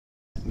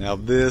Now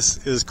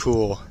this is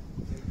cool.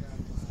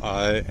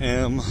 I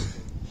am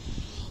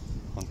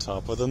on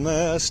top of the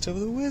mast of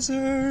the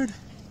Wizard.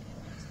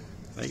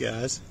 Hey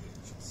guys.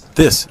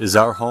 This is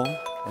our home,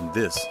 and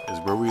this is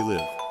where we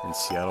live in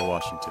Seattle,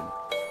 Washington.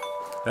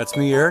 That's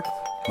me, Eric,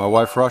 my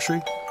wife,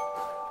 Roshri,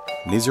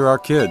 and these are our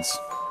kids.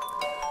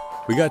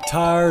 We got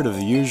tired of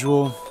the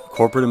usual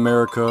corporate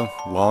America,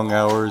 long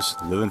hours,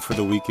 living for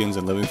the weekends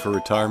and living for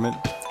retirement.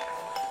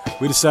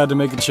 We decided to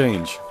make a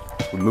change.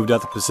 We moved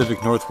out the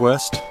Pacific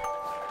Northwest.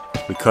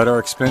 We cut our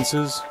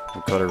expenses,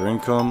 we cut our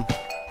income,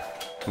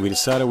 and we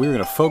decided we were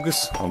going to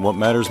focus on what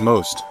matters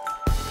most.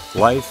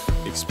 Life,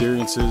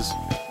 experiences,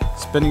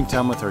 spending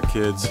time with our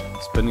kids,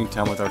 spending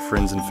time with our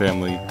friends and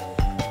family,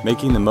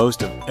 making the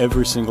most of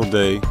every single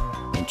day,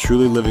 and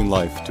truly living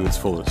life to its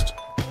fullest.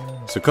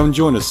 So come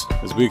join us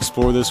as we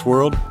explore this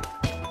world.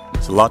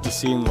 It's a lot to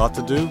see and a lot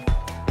to do.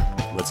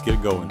 Let's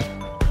get going.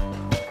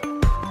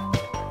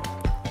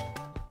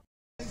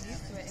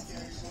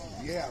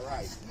 Yeah,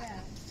 right.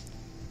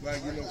 Well,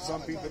 you know,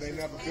 some people, they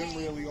never been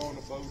really on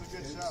a boat,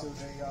 and so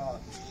they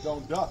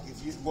don't duck.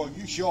 Well,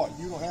 you short,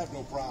 you don't have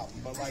no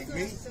problem. But like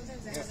me,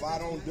 if I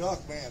don't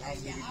duck, man,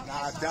 I'm getting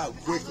knocked out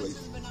quickly.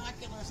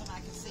 Binoculars and I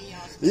can see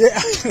y'all.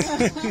 Yeah.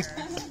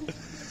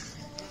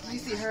 You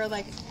see her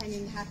like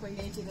hanging halfway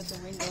naked at the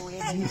window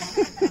waving.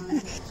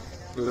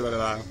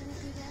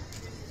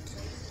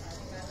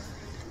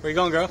 Where you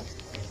going, girl?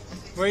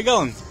 Where you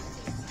going?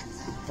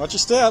 Watch your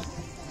step.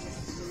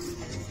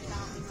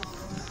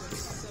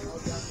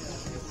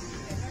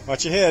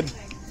 Watch your head.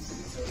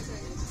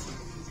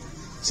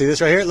 See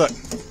this right here? Look.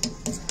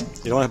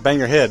 You don't want to bang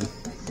your head.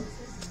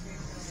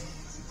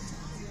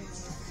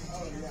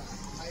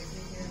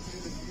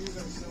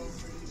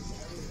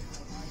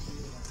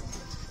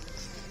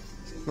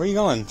 Where are you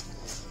going?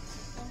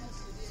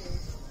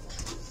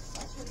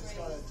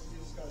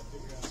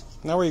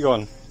 Now where are you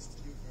going? You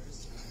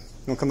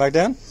want to come back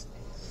down?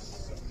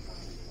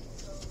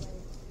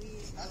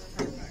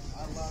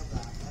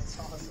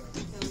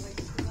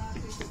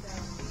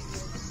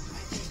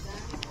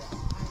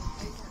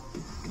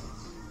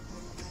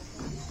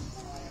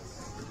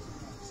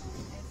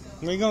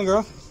 Where you going,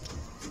 girl?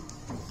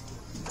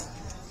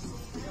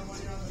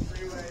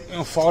 You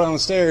don't fall down the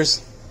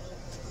stairs.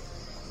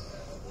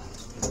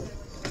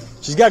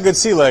 She's got good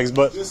sea legs,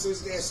 but... This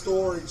is their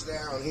storage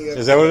down here.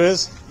 Is that what it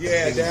is?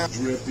 Yeah, down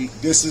drippy.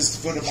 This is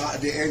for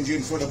the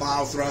engine for the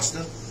bow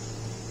thruster.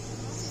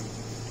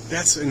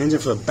 That's an engine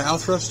for the bow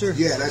thruster?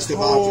 Yeah, that's the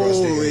bow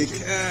thruster Holy engine.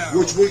 cow.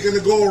 Which we're going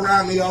to go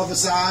around the other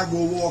side.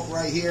 We'll walk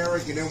right here,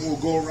 Eric, and then we'll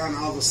go around the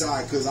other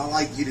side, because I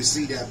like you to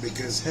see that,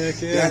 because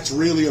Heck yeah. that's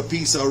really a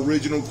piece of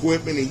original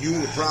equipment, and you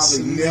were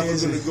probably never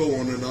amazing. going to go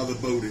on another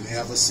boat and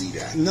ever see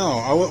that. No,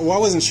 I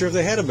wasn't sure if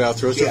they had a bow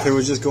thruster, if Yeah. they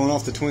were just going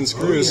off the twin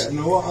screws. Oh,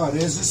 yeah. No,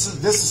 this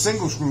is a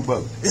single screw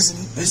boat.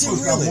 Is This it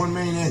one's really? got one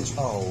main engine.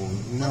 Oh,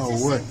 no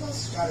way.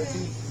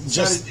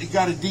 It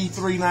got a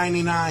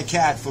D399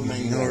 cat for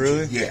main engine. No,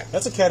 really? Yeah.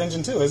 That's a cat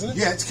engine too, isn't it?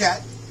 Yeah, it's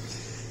cat.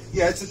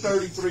 Yeah, it's a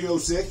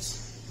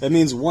 3306. That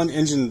means one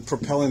engine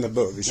propelling the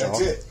boat. That's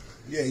it.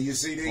 Yeah, you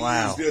see, they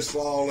Wow. use this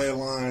for all their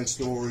line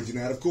storage and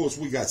that. Of course,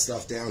 we got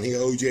stuff down here.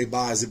 OJ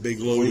buys a big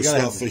load of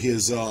stuff for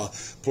his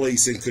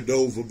place in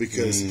Cordova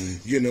because,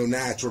 you know,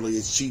 naturally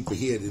it's cheaper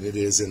here than it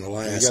is in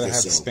Alaska. You gotta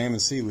have the spam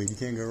and seaweed. You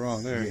can't go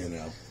wrong there. You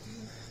know.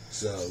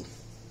 So,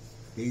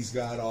 he's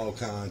got all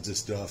kinds of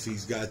stuff.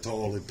 He's got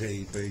toilet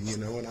paper, you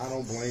know, and I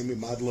don't blame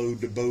him. I'd load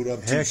the boat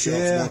up 2 Heck shucks.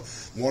 yeah.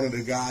 One of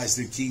the guys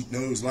that Keith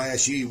knows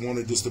last year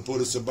wanted us to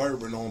put a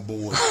Suburban on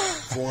board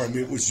for him.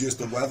 It was just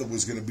the weather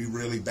was going to be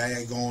really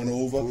bad going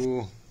over.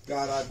 Ooh.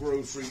 Got our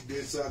groceries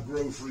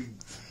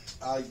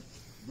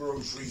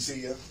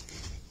here.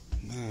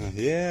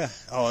 Yeah.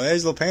 Oh,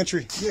 there's a little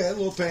pantry. Yeah, a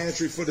little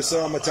pantry for the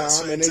summertime.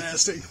 That's And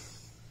fantastic.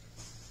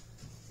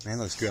 Man,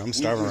 that looks good. I'm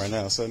starving right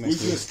now, so that we makes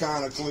me... just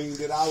kind of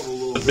cleaned it out a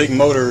little bit. Big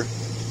motor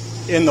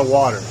in the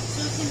water.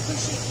 So you can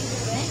push it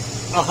either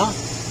way? Uh-huh.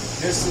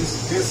 This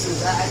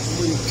is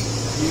actually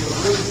the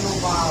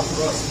original bow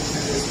thruster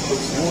to this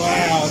boat.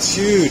 Wow, it's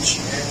huge.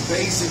 And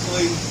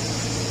basically,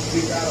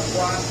 we got a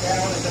prop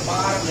down at the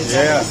bottom.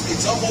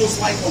 It's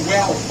almost like a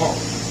well pump.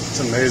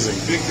 It's amazing.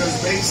 Because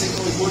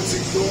basically what it's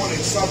doing,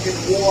 it's sucking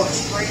water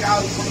straight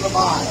out from the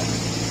bottom.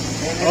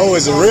 And then Oh,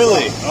 is it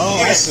really? Oh,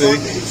 yeah, I see.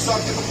 It's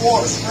sucking the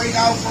water straight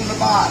out from the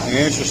bottom.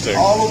 Interesting.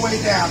 All the way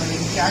down. And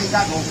I ain't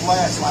got no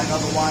flashlight,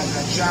 otherwise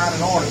I'd shine it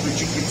on it. But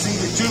you can see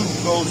the tube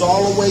goes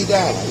all the way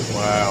down.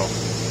 Wow.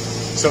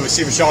 So we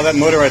see all that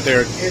motor right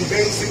there. And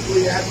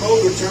basically that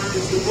motor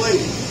turns the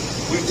blade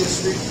with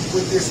this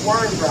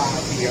worm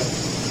drive here.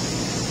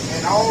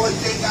 And all that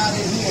they got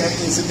in here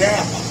is a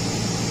damper.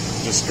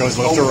 Just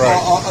goes left to right.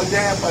 A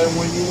damper, and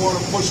when you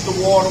want to push the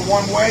water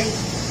one way,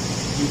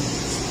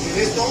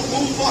 it don't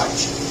move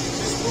much.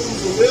 Just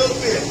moves a little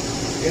bit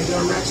and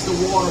directs the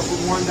water from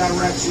one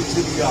direction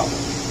to the other.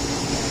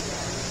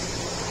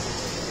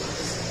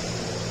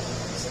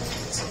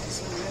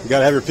 You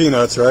gotta have your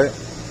peanuts, right?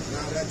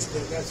 Now that's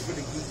for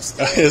the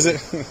geeks. Is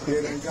it?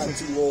 Yeah, they got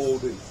too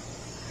old and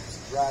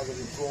drag it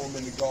and throw them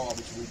in the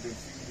garbage. We've been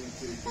feeding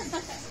to the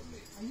geeks.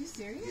 Are you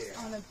serious?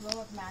 Yeah. On a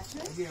blow-up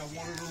mattress? Yeah,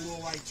 one of the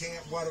little like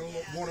camp, one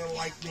of the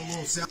like the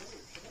little cell.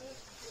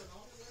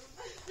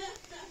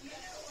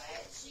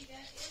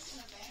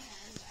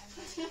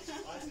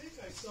 I think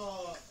I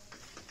saw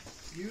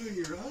you and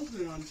your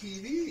husband on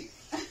TV.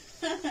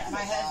 My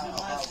husband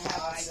loves to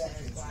have ice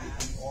in his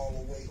glass. All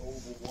the way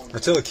over one. I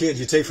tell a kid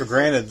you take for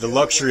granted the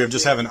luxury of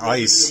just having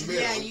ice.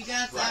 Yeah, you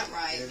got that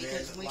right,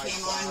 because when we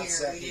came on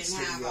here, we didn't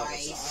have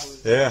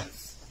ice. Yeah.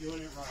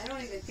 Doing it right. I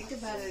don't even think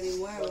about it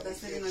anymore with us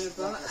sitting on a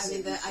boat. I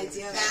mean, the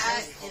idea of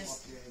That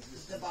is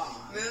the bomb.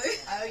 Really?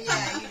 Oh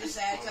yeah, you just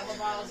add a couple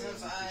bottles of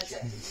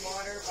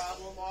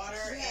bottle of water,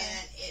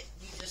 and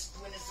you just,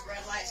 when it's the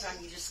red light's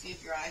on, you just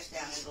scoop your ice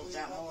down, it'll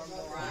dump more and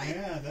more ice.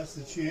 Yeah, that's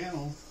the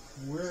channel.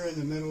 We're in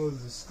the middle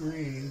of the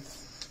screen.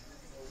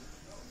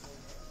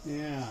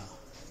 Yeah.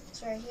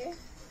 It's right here.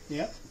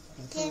 Yep.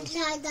 Can I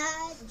try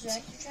that? Would you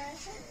like to try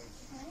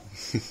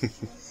it?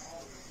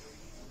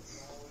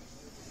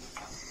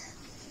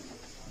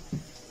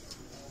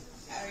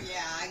 Oh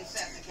yeah, I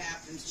sat in the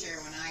captain's chair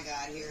when I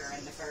got here,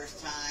 and the first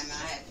time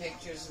I had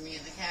pictures of me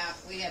and the cap.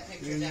 We had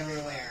pictures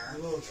everywhere. A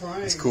little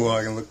triangle. It's cool.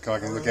 I can look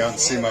out and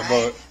see my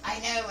boat. I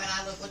know when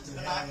I look with the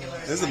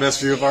binoculars. This is the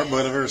best view of our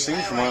boat I've ever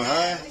seen from on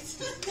high.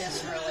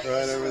 It's really,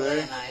 Right over there.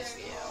 really nice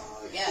view.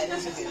 Yeah, it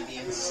is a good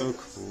view. It's so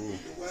cool.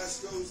 The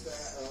west coast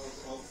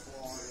of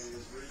Florida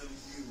is really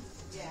huge.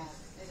 Yeah,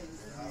 it is.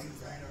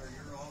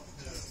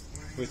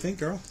 What do you think,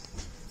 girl?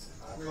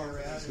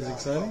 Is it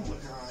exciting?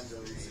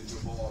 Condos in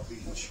Duval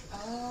Beach.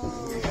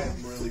 Oh. We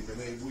haven't really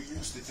been able. We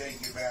used to take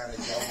advantage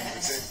of them.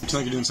 You sound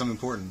like you're doing something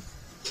important.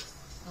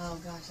 Oh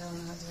gosh, I don't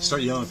know how to do it.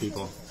 Start yelling at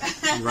people.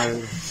 Right.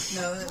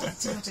 No,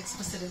 that's too much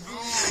explicit.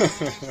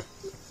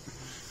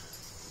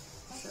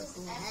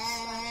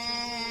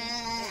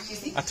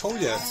 I told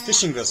you,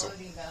 fishing vessel.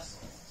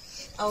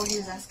 Oh, he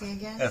was asking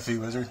again? FE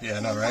wizard? Yeah, I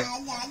know, right?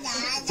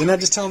 Didn't I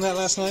just tell him that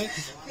last night?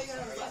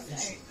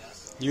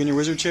 You in your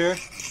wizard chair?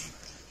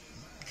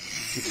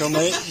 You come,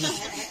 mate?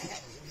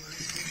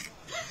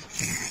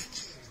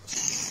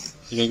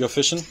 You gonna go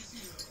fishing?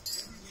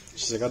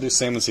 She's like, I'll do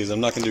salmon season. I'm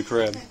not gonna do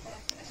crab.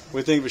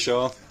 What do you think,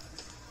 Vishal?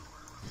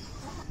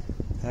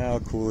 How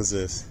cool is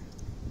this?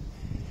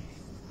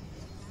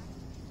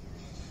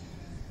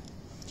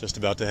 Just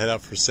about to head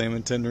out for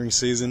salmon tendering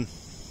season.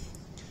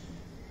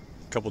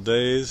 A couple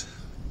days.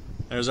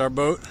 There's our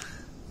boat.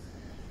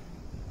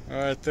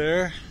 Right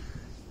there.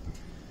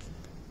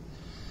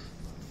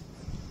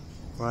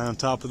 Right on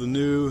top of the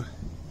new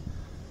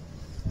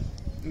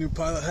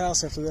pilot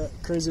house after that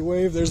crazy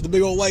wave. There's the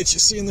big old lights you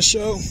see in the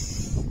show.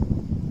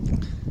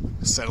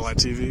 Satellite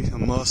TV, a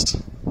must.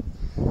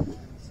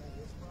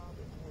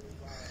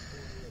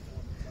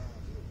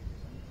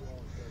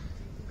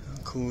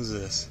 How cool is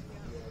this?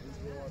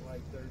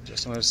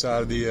 Just on the other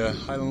side of the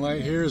Highland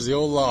Light here is the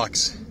old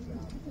locks.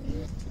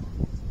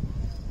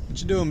 What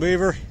you doing,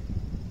 Beaver?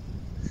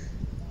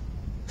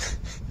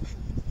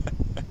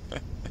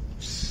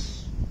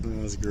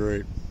 That's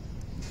great.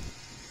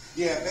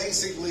 Yeah,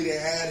 basically they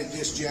added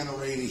this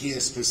generator here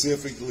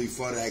specifically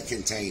for that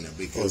container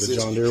because the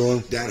John Deere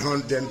one?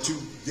 them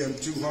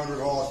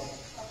 200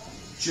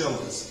 horse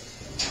chillers,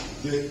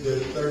 the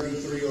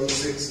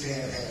 3306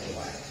 can't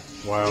handle that.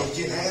 Wow. It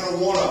can handle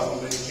one of them,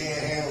 but it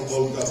can't handle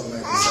both of them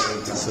at the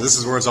same time. So this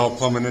is where it's all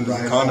plumbing into the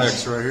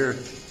connex right here.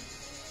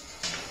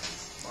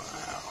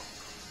 Wow.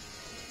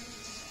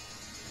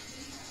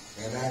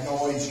 And that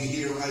noise you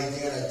hear right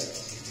there,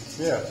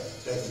 Yeah.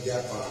 that's the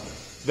depth finder.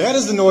 That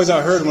is the noise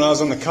I heard when I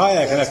was on the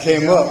kayak and I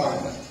came up.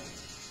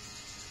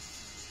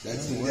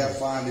 That's the depth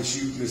finder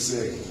shooting the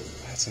signal.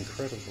 That's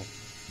incredible.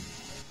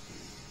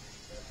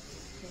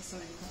 There's so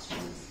many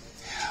questions.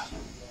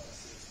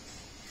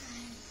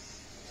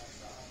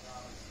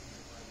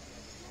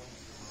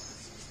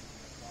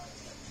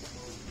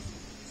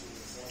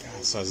 God,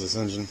 the size of this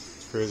engine.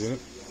 It's crazy, isn't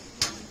it?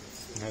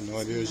 I had no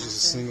idea it was just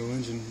a single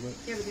engine, but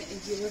Yeah, but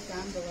if you look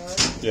down below,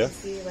 Yeah. you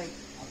see like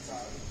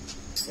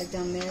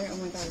down there, oh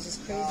my god, it's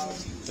just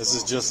crazy. this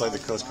is just like the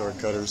Coast Guard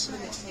cutters.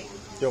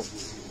 Yo.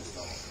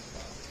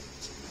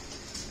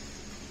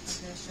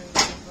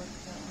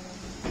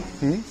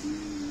 Hmm?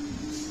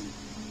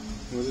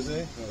 What did it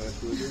say? Oh, that's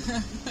cool.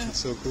 That's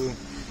so cool.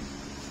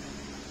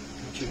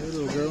 What you heard,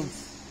 little girl?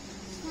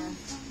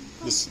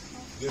 This.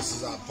 This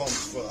is our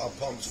pumps for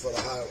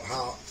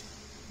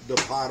the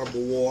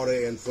potable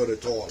water and for the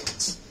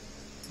toilets.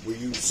 We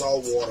use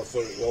salt water for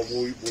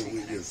we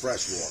do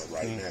fresh water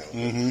right now.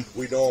 Mm-hmm.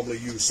 We normally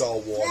use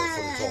salt water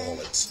for the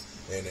toilets.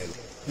 And then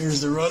Here's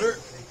the rudder.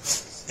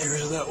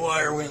 There's that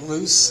wire went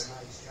loose.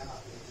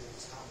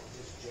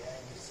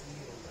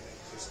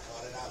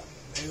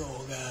 Big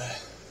old guy.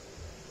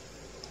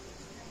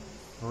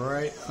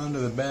 Right under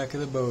the back of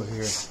the boat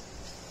here.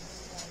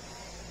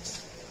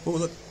 Oh,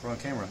 look, we're on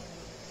camera.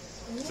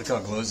 Look how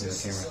it glows in the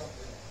camera.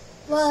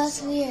 Well,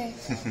 that's weird.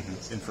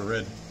 It's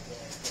infrared.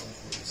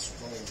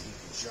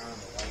 shine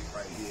the light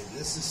right here.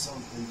 This is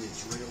something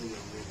that's really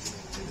original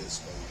to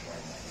this boat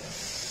right here.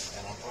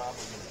 And I'm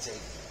probably going to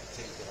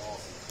take it off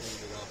and clean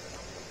it up, and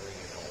I'm going to bring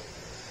it home.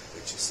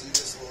 But you see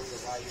this little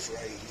device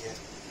right here?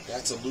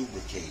 That's a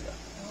lubricator.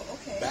 Oh,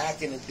 okay.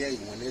 Back in the day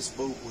when this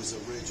boat was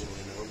original,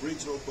 and the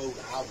original boat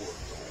I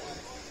worked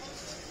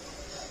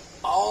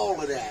on,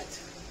 all of that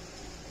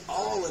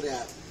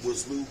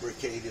was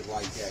lubricated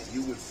like that.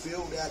 You would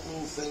fill that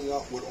little thing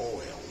up with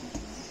oil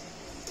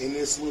in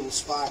this little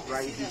spot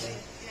right here.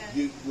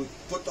 You would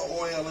put the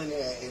oil in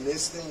there, and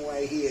this thing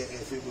right here,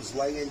 if it was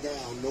laying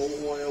down, no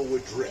oil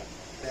would drip.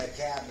 That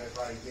cabinet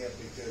right there,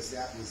 because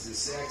that was the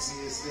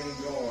sexiest thing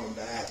going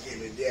back in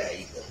the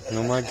day.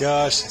 Oh my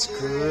gosh, it's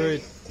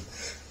great.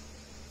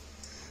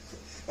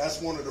 That's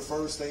one of the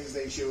first things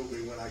they showed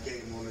me when I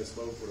came on this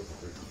boat for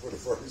the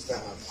first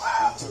time.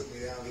 He took me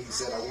down and he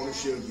said, "I want to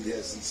show you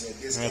this." He said,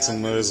 "This That's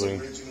cabinet is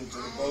amazing. original to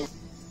the boat."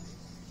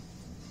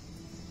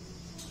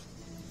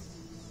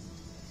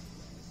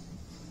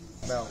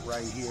 Belt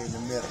right here in the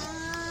middle,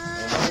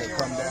 and then they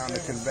come down the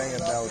conveyor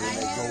belt and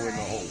they go in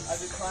the hole.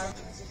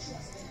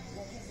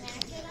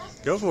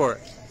 Go for it.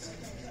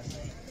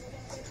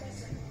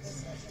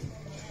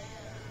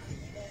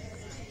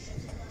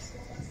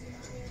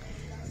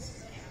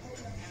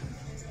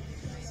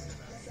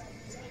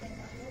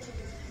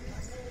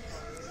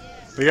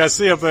 What do you guys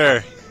see up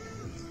there?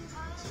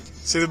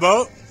 See the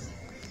boat?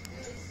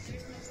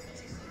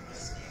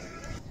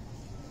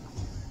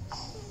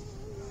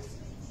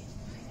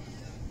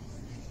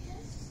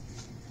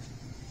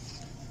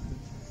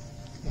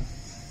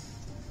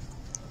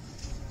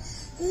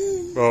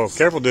 Oh,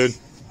 careful, dude.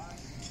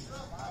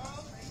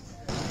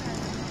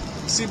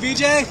 See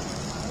BJ?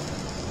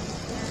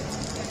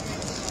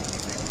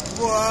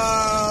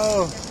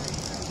 Whoa!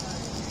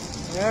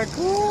 Yeah,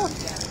 cool.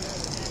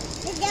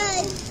 Hey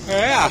guys.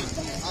 Yeah.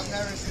 I've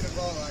never seen a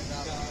boat like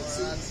that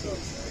before. That's so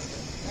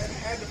And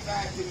the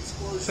fact that it's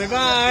close. Say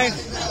bye.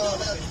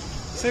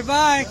 Say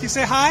bye. Can you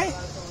say hi?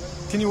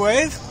 Can you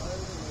wave?